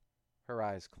down. Her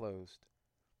eyes closed.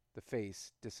 The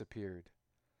face disappeared.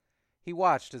 He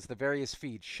watched as the various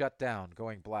feeds shut down,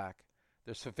 going black.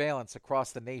 Their surveillance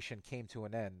across the nation came to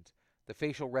an end. The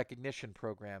facial recognition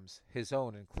programs, his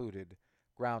own included,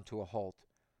 ground to a halt.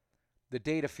 The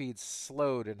data feeds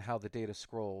slowed in how the data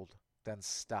scrolled, then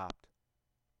stopped.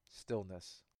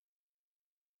 Stillness.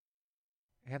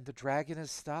 And the dragon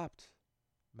has stopped,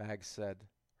 Mag said,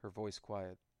 her voice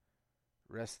quiet.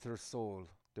 Rest her soul,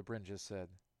 Dobrinja said.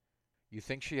 You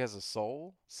think she has a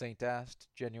soul? Saint asked,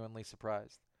 genuinely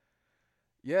surprised.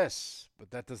 Yes,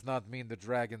 but that does not mean the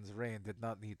dragon's reign did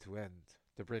not need to end,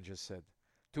 Dobrinja said.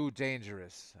 Too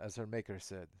dangerous, as her maker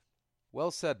said.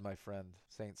 Well said, my friend,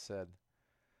 Saint said.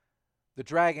 The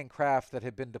dragon craft that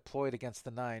had been deployed against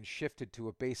the Nine shifted to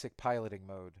a basic piloting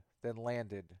mode, then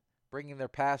landed, bringing their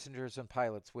passengers and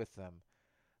pilots with them.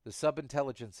 The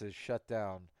sub-intelligences shut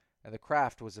down, and the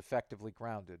craft was effectively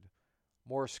grounded.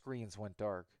 More screens went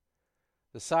dark.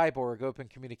 The cyborg opened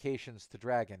communications to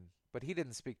Dragon, but he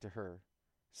didn't speak to her.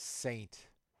 Saint,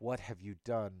 what have you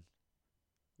done?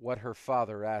 What her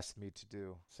father asked me to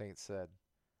do, Saint said.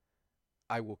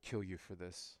 I will kill you for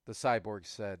this, the cyborg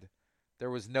said. There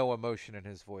was no emotion in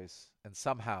his voice, and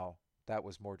somehow that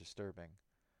was more disturbing.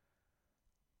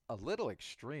 A little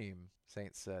extreme,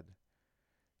 Saint said.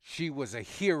 She was a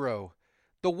hero,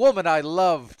 the woman I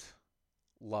loved.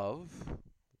 Love?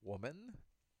 Woman?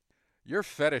 Your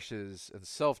fetishes and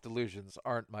self-delusions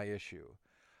aren't my issue.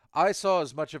 I saw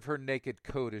as much of her naked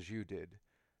code as you did.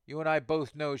 You and I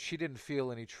both know she didn't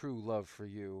feel any true love for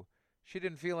you. She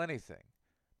didn't feel anything.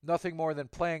 Nothing more than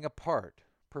playing a part,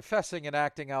 professing and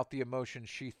acting out the emotions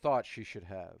she thought she should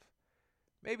have.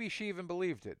 Maybe she even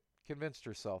believed it, convinced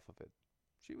herself of it.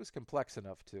 She was complex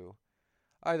enough to.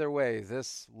 Either way,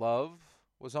 this love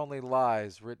was only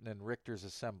lies written in Richter's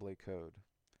assembly code.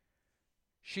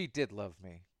 She did love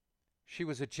me. She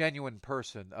was a genuine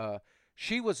person.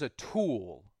 She was a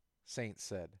tool, Saint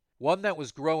said. One that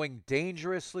was growing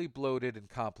dangerously bloated and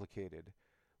complicated.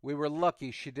 We were lucky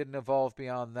she didn't evolve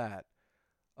beyond that.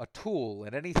 A tool,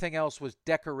 and anything else was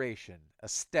decoration,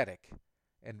 aesthetic,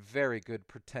 and very good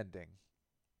pretending.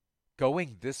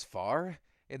 Going this far?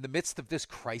 In the midst of this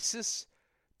crisis?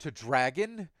 To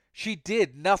Dragon? She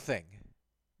did nothing.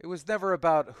 It was never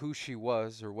about who she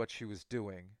was or what she was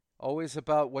doing. Always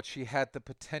about what she had the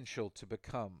potential to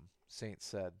become, Saint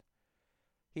said.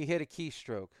 He hit a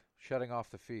keystroke, shutting off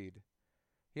the feed.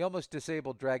 He almost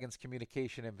disabled Dragon's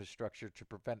communication infrastructure to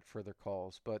prevent further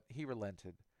calls, but he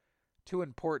relented. Too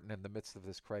important in the midst of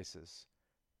this crisis.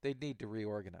 They'd need to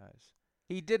reorganize.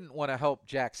 He didn't want to help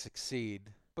Jack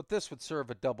succeed, but this would serve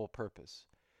a double purpose.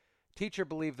 Teacher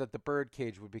believed that the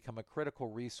birdcage would become a critical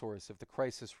resource if the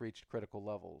crisis reached critical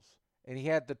levels, and he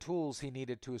had the tools he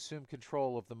needed to assume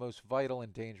control of the most vital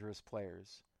and dangerous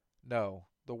players. No,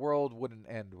 the world wouldn't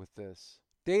end with this.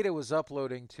 Data was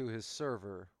uploading to his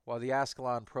server, while the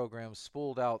Ascalon program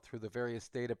spooled out through the various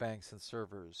databanks and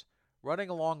servers, running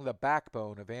along the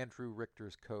backbone of Andrew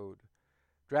Richter's code.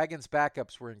 Dragon's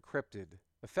backups were encrypted,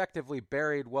 effectively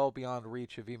buried well beyond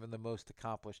reach of even the most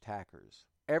accomplished hackers.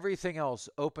 Everything else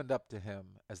opened up to him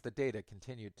as the data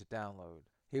continued to download.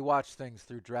 He watched things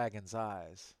through Dragon's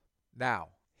eyes. Now,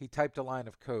 he typed a line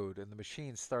of code and the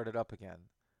machine started up again.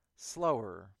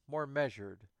 Slower, more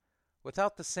measured,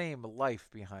 without the same life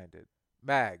behind it.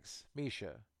 Mags,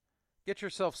 Misha, get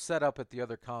yourself set up at the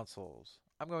other consoles.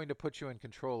 I'm going to put you in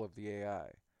control of the AI.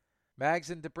 Mags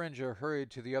and Dobrinja hurried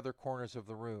to the other corners of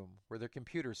the room, where their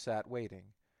computers sat waiting.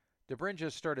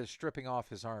 Dobrinja started stripping off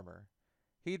his armor.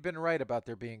 He'd been right about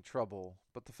there being trouble,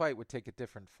 but the fight would take a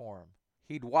different form.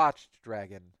 He'd watched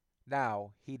Dragon.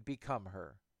 Now he'd become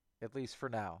her. At least for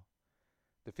now.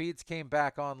 The feeds came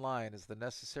back online as the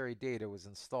necessary data was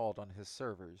installed on his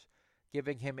servers,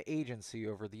 giving him agency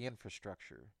over the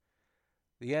infrastructure.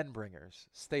 The Endbringers,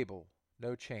 stable,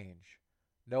 no change.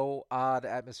 No odd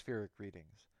atmospheric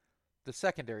readings. The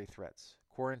secondary threats,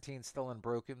 quarantine still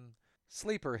unbroken.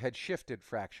 Sleeper had shifted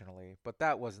fractionally, but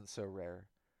that wasn't so rare.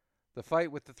 The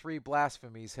fight with the 3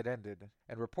 blasphemies had ended,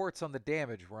 and reports on the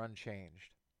damage were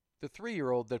unchanged. The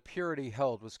 3-year-old that Purity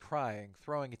held was crying,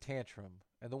 throwing a tantrum,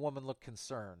 and the woman looked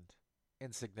concerned,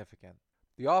 insignificant.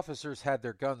 The officers had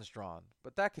their guns drawn,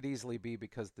 but that could easily be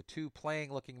because the two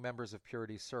playing-looking members of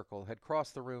Purity's circle had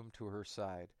crossed the room to her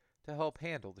side to help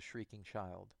handle the shrieking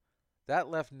child. That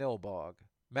left Nilbog.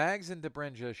 Mags and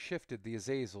Dobrinja shifted the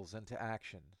Azazels into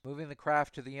action, moving the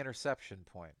craft to the interception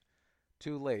point.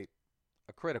 Too late.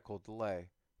 A critical delay.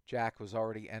 Jack was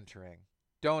already entering.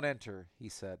 "Don't enter," he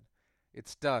said.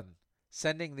 "It's done.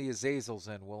 Sending the Azazels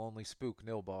in will only spook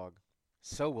Nilbog."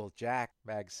 "So will Jack,"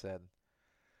 Mags said.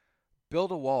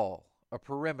 "Build a wall, a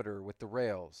perimeter with the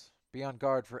rails. Be on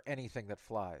guard for anything that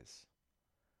flies."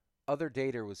 Other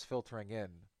data was filtering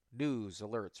in. News,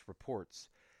 alerts, reports.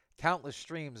 Countless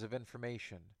streams of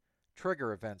information.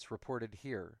 Trigger events reported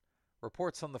here.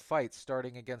 Reports on the fight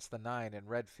starting against the Nine in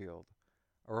Redfield.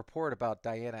 A report about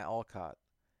Diana Alcott.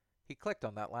 He clicked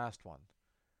on that last one.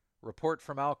 Report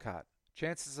from Alcott.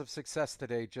 Chances of success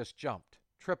today just jumped.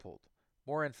 Tripled.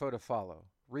 More info to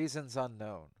follow. Reasons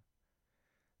unknown.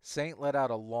 Saint let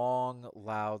out a long,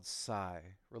 loud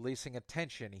sigh, releasing a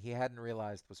tension he hadn't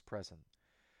realized was present.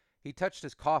 He touched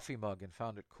his coffee mug and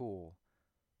found it cool.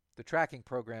 The tracking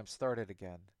program started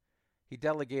again. He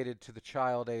delegated to the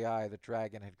child AI that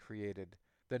Dragon had created,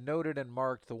 then noted and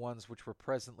marked the ones which were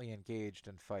presently engaged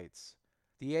in fights.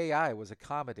 The AI was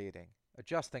accommodating,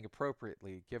 adjusting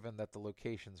appropriately given that the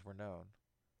locations were known.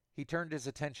 He turned his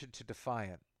attention to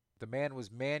Defiant. The man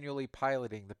was manually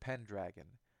piloting the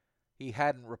Pendragon. He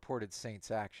hadn't reported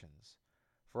Saint's actions.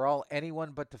 For all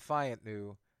anyone but Defiant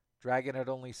knew, Dragon had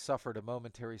only suffered a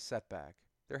momentary setback.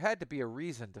 There had to be a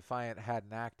reason Defiant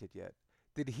hadn't acted yet.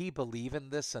 Did he believe in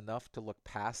this enough to look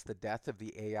past the death of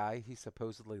the AI he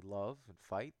supposedly loved and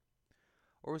fight?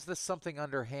 Or was this something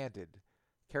underhanded,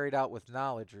 carried out with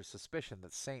knowledge or suspicion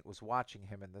that Saint was watching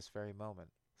him in this very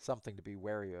moment? Something to be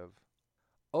wary of.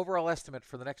 Overall estimate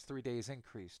for the next 3 days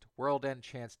increased. World end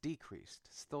chance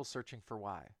decreased. Still searching for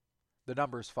why. The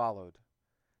numbers followed.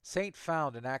 Saint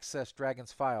found and accessed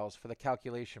Dragon's files for the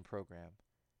calculation program.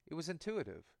 It was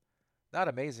intuitive. Not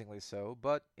amazingly so,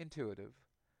 but intuitive.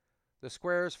 The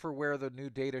squares for where the new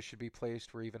data should be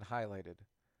placed were even highlighted.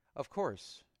 Of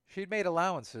course, she'd made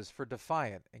allowances for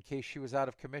Defiant in case she was out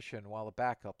of commission while a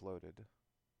backup loaded.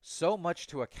 So much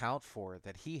to account for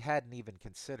that he hadn't even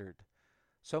considered.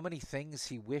 So many things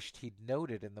he wished he'd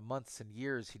noted in the months and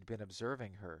years he'd been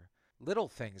observing her. Little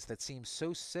things that seemed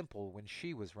so simple when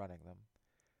she was running them.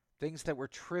 Things that were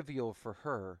trivial for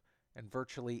her and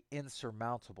virtually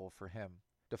insurmountable for him.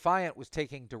 Defiant was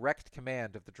taking direct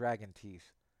command of the Dragon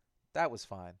Teeth. That was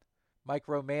fine.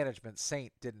 Micromanagement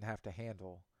Saint didn't have to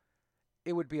handle.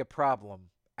 It would be a problem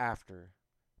after.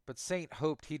 But Saint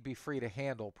hoped he'd be free to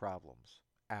handle problems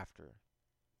after.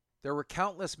 There were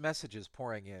countless messages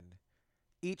pouring in,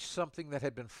 each something that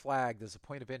had been flagged as a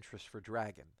point of interest for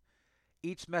Dragon.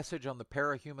 Each message on the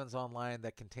Parahumans Online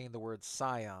that contained the word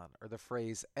Scion or the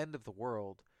phrase end of the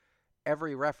world,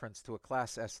 every reference to a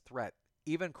Class S threat,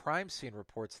 even crime scene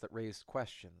reports that raised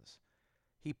questions.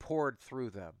 He pored through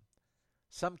them.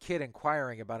 Some kid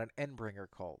inquiring about an Endbringer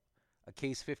cult. A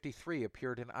Case 53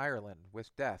 appeared in Ireland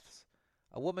with deaths.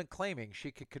 A woman claiming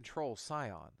she could control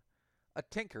Scion. A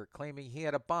tinker claiming he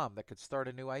had a bomb that could start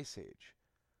a new ice age.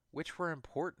 Which were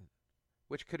important?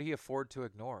 Which could he afford to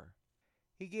ignore?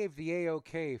 He gave the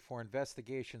A-OK for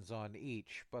investigations on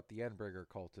each but the Endbringer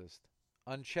cultist,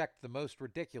 unchecked the most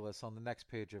ridiculous on the next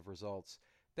page of results,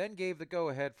 then gave the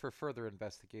go-ahead for further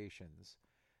investigations.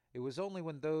 It was only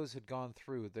when those had gone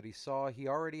through that he saw he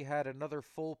already had another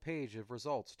full page of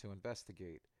results to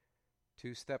investigate.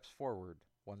 2 steps forward,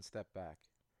 1 step back.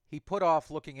 He put off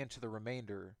looking into the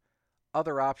remainder.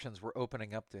 Other options were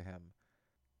opening up to him.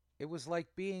 It was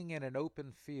like being in an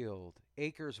open field,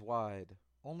 acres wide,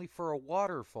 only for a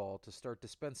waterfall to start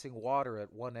dispensing water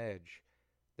at one edge.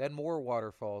 Then more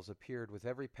waterfalls appeared with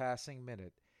every passing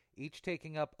minute, each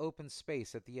taking up open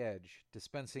space at the edge,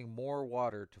 dispensing more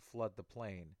water to flood the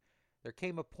plain. There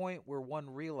came a point where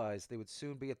one realized they would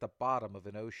soon be at the bottom of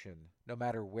an ocean, no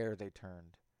matter where they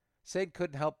turned. Said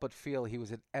couldn't help but feel he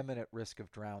was at imminent risk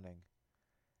of drowning.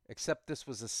 Except this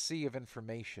was a sea of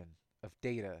information, of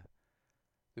data.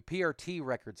 The PRT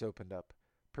records opened up.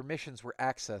 Permissions were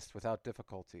accessed without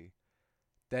difficulty.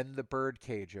 Then the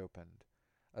birdcage opened.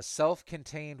 A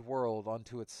self-contained world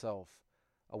unto itself.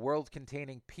 A world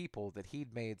containing people that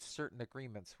he'd made certain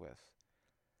agreements with.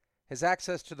 His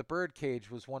access to the birdcage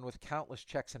was one with countless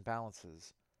checks and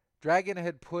balances. Dragon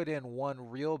had put in one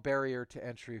real barrier to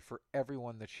entry for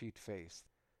everyone that she'd faced.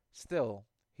 Still,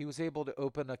 he was able to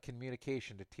open a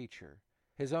communication to Teacher.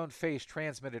 His own face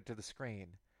transmitted to the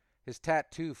screen. His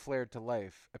tattoo flared to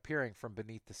life, appearing from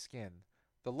beneath the skin.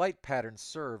 The light pattern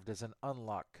served as an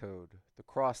unlock code, the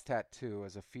cross tattoo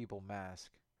as a feeble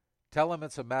mask. Tell him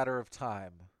it's a matter of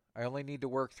time. I only need to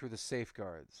work through the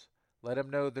safeguards. Let him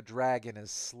know the dragon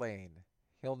is slain.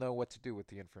 He'll know what to do with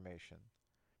the information.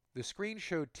 The screen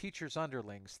showed teacher's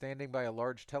underling standing by a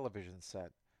large television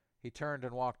set. He turned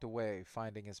and walked away,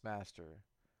 finding his master.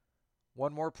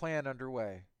 One more plan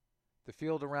underway. The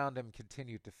field around him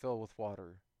continued to fill with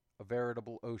water, a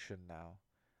veritable ocean now.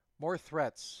 More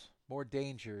threats, more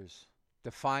dangers.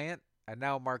 Defiant, and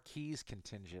now Marquis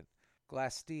contingent.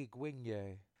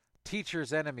 Glass-Steagall.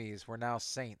 Teacher's enemies were now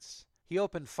saints. He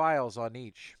opened files on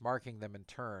each, marking them in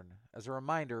turn, as a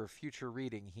reminder of future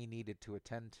reading he needed to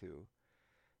attend to.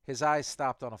 His eyes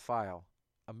stopped on a file.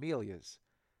 Amelia's.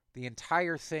 The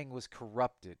entire thing was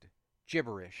corrupted.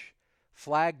 Gibberish.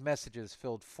 Flagged messages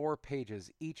filled 4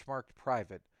 pages, each marked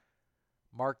private,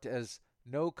 marked as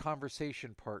no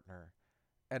conversation partner,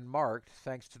 and marked,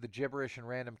 thanks to the gibberish and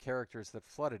random characters that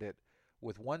flooded it,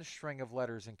 with one string of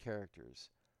letters and characters.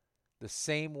 The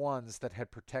same ones that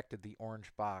had protected the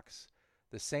orange box.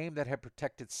 The same that had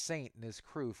protected Saint and his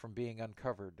crew from being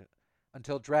uncovered,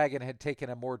 until Dragon had taken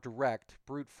a more direct,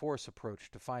 brute force approach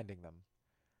to finding them.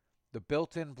 The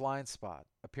built-in blind spot,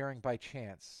 appearing by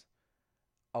chance.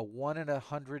 A 1 in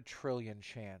 100 trillion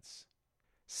chance.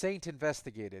 Saint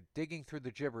investigated, digging through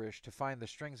the gibberish to find the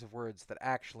strings of words that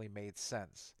actually made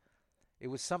sense. It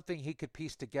was something he could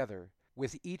piece together,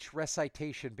 with each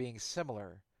recitation being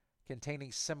similar,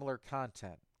 containing similar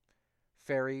content.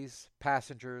 Fairies,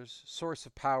 passengers, source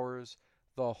of powers,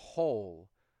 the whole.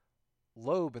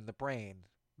 Lobe in the brain,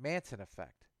 Manton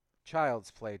effect.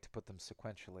 Child's play to put them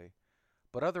sequentially.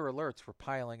 But other alerts were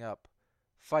piling up.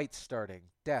 Fights starting,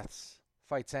 deaths,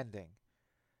 fights ending.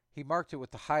 He marked it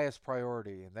with the highest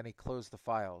priority, and then he closed the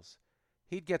files.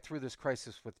 He'd get through this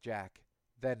crisis with Jack,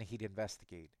 then he'd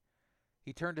investigate.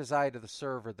 He turned his eye to the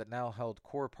server that now held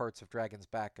core parts of Dragon's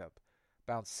backup,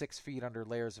 bound 6 feet under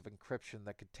layers of encryption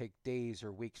that could take days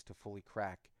or weeks to fully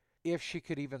crack. If she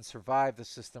could even survive the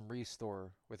system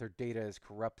restore, with her data as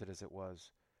corrupted as it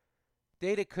was.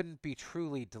 Data couldn't be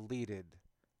truly deleted,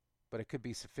 but it could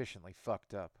be sufficiently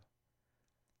fucked up.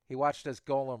 He watched as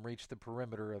Golem reached the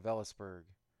perimeter of Ellisburg.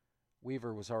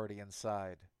 Weaver was already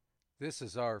inside. This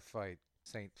is our fight,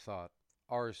 Saint thought.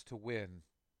 Ours to win,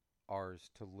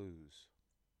 ours to lose.